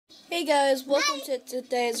Hey guys, welcome to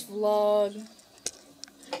today's vlog.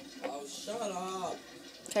 Oh, shut up.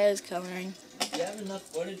 Kayla's coloring. You have enough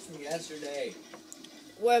footage from yesterday.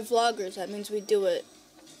 We're vloggers, that means we do it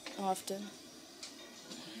often.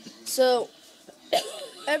 So,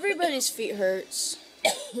 everybody's feet hurts.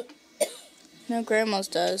 No, Grandma's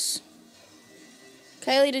does.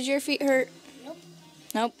 Kylie, did your feet hurt? Nope.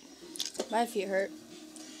 Nope. My feet hurt.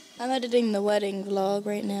 I'm editing the wedding vlog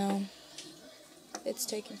right now. It's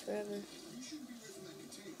taking forever.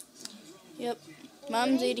 Yep.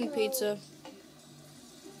 Mom's eating pizza.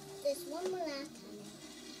 There's one more last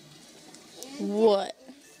time. What?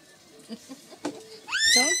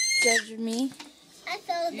 Don't judge me. I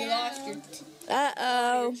fell down. You lost your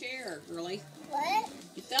Uh-oh. chair, really. What?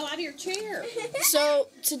 You fell out of your chair. So,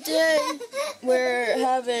 today, we're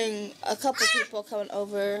having a couple people coming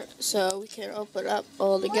over so we can open up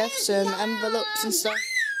all the gifts and envelopes and stuff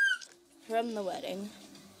from the wedding.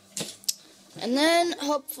 And then,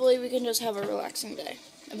 hopefully, we can just have a relaxing day.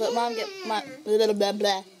 But Mom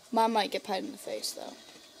might get pied in the face, though.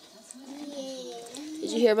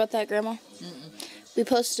 Did you hear about that, Grandma? We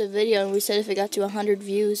posted a video and we said if it got to 100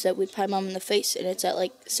 views that we'd pie Mom in the face, and it's at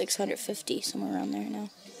like 650, somewhere around there now.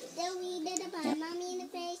 So we did a pie Mommy in the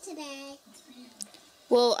face today.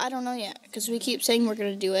 Well, I don't know yet, because we keep saying we're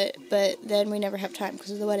going to do it, but then we never have time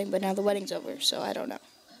because of the wedding, but now the wedding's over, so I don't know.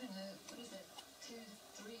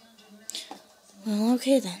 Well,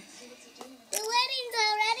 okay then. The wedding's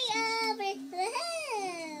already over.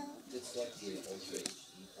 Woohoo! It's like the old age.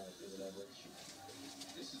 Whatever.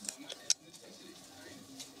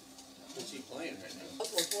 What's she playing right now?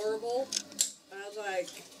 Those were horrible. I was like,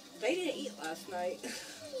 they didn't eat last night.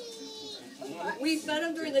 We fed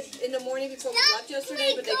them in the morning before we left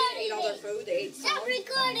yesterday, but they didn't eat all their food. They ate some. Stop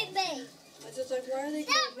recording me! I was just like, why are they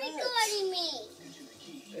Stop doing recording me!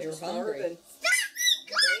 They were hungry. Stop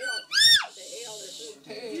recording me! They ate all their food.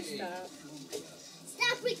 You stop.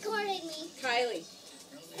 Stop recording me! Kylie,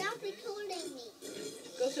 Stop recording me!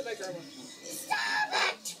 go sit by Grandma. Stop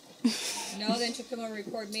it! No, then she'll come over and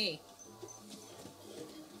record me.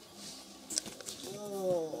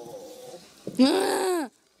 Ah!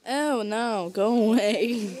 Oh no, go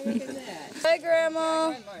away. Look at that. Bye,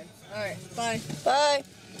 Grandma. Alright, bye. Bye.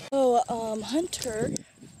 So, Hunter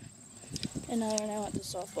and I are now at the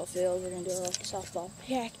softball field. We're going to do a little softball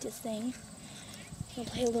practice thing. We'll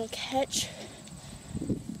play a little catch.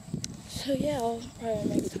 So, yeah, I'll probably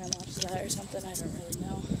make a time-lapse of that or something. I don't really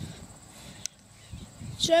know.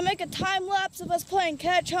 Should I make a time-lapse of us playing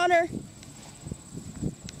catch, Hunter?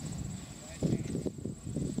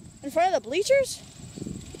 In front of the bleachers?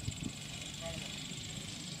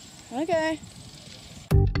 Okay.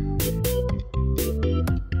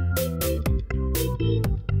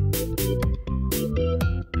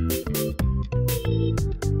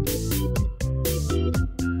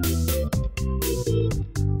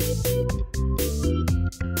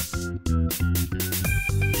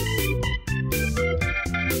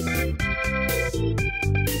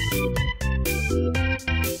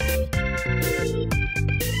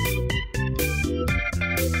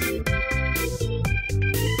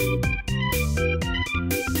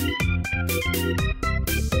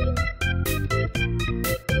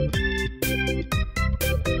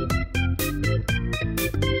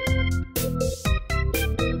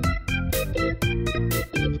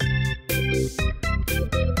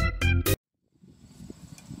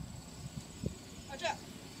 Watch out.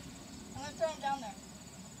 I'm going to throw him down there.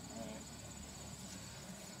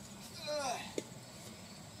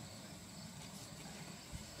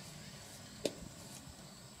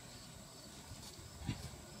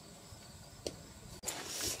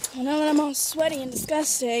 Well, now that I'm all sweaty and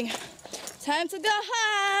disgusting, time to go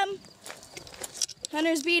home.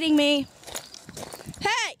 Hunter's beating me.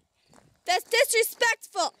 Hey! That's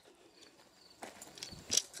disrespectful!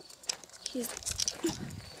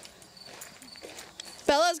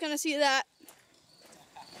 Bella's gonna see that.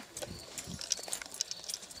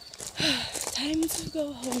 Time to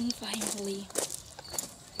go home finally.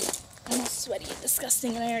 I'm all sweaty and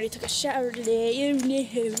disgusting and I already took a shower today. Oh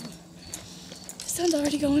no. The sun's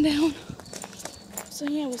already going down. So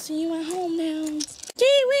yeah, we'll see you at home now.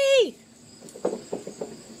 Kiwi!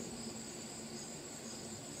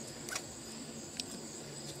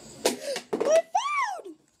 My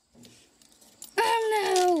phone! Oh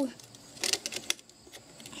no!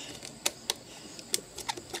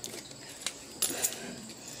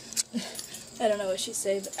 I don't know what she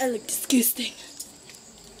said, but I look disgusting.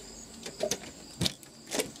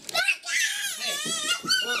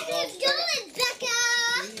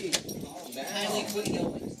 Kylie, quit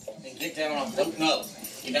yelling. And get down off the, no.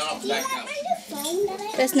 Get down off the back now. home that I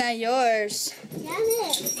have? It's not yours. Yeah,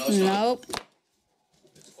 it is. No, it's not. Nope.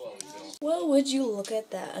 It's Chloe's, Bill. Well, would you look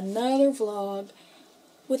at that? Another vlog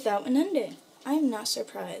without an ending. I'm not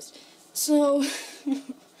surprised. So,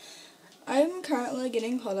 I'm currently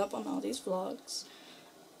getting caught up on all these vlogs.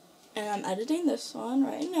 And I'm editing this one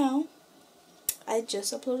right now. I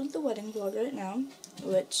just uploaded the wedding vlog right now,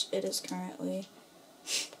 which it is currently...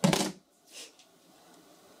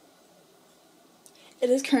 It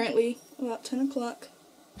is currently about 10 o'clock.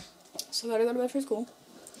 So I gotta go to bed for school.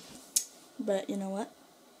 But you know what?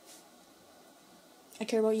 I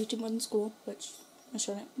care about YouTube more than school, which I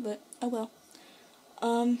shouldn't, but oh well.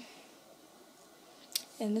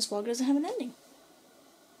 And this vlog doesn't have an ending.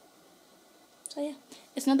 So yeah,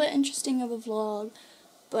 it's not that interesting of a vlog,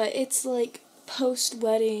 but it's like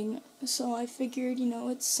post-wedding, so I figured, you know,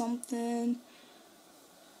 it's something.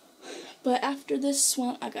 But after this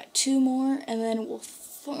one, I got 2 more, and then we'll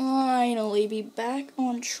finally be back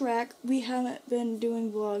on track. We haven't been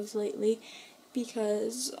doing vlogs lately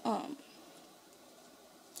because,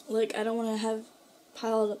 like, I don't want to have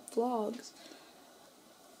piled up vlogs.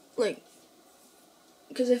 Like,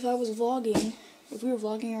 because if I was vlogging, if we were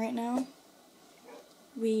vlogging right now,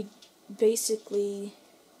 we'd basically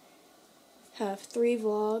have 3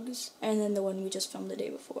 vlogs, and then the one we just filmed the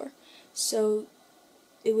day before. So,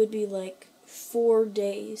 it would be like 4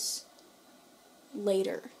 days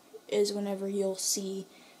later is whenever you'll see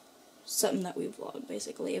something that we vlogged,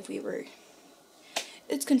 basically, if we were...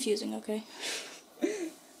 It's confusing, okay?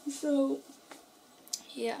 So,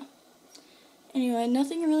 yeah. Anyway,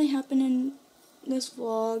 nothing really happened in this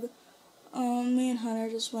vlog. Me and Hunter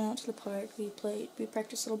just went out to the park. We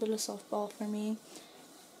practiced a little bit of softball for me.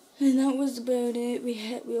 And that was about it.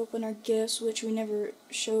 We opened our gifts, which we never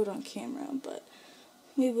showed on camera, but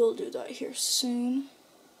we will do that here soon.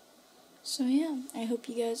 So yeah, I hope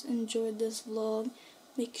you guys enjoyed this vlog.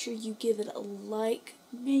 Make sure you give it a like.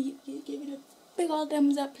 You give it a big old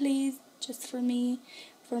thumbs up, please. Just for me,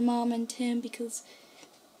 for Mom and Tim, because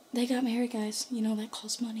they got married, guys. You know, that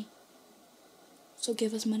costs money. So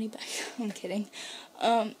give us money back. I'm kidding.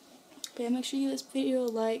 But yeah, make sure you give this video a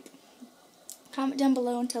like. Comment down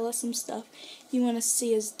below and tell us some stuff you want to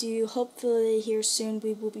see us do. Hopefully here soon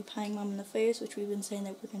we will be pieing Mom in the face, which we've been saying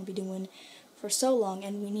that we're going to be doing for so long,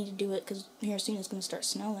 and we need to do it because here soon it's going to start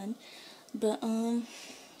snowing. But,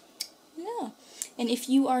 yeah. And if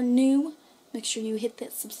you are new, make sure you hit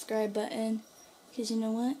that subscribe button, because you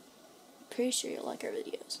know what? I'm pretty sure you'll like our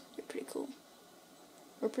videos. They're pretty cool.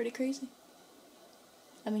 We're pretty crazy.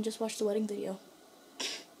 I mean, just watch the wedding video.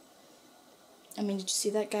 I mean, did you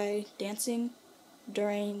see that guy dancing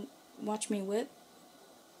during Watch Me Whip?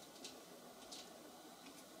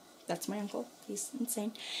 That's my uncle. He's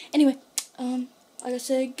insane. Anyway, like I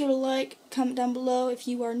said, give it a like, comment down below. If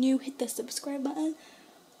you are new, hit the subscribe button.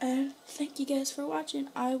 And thank you guys for watching.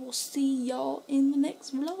 I will see y'all in the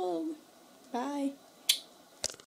next vlog.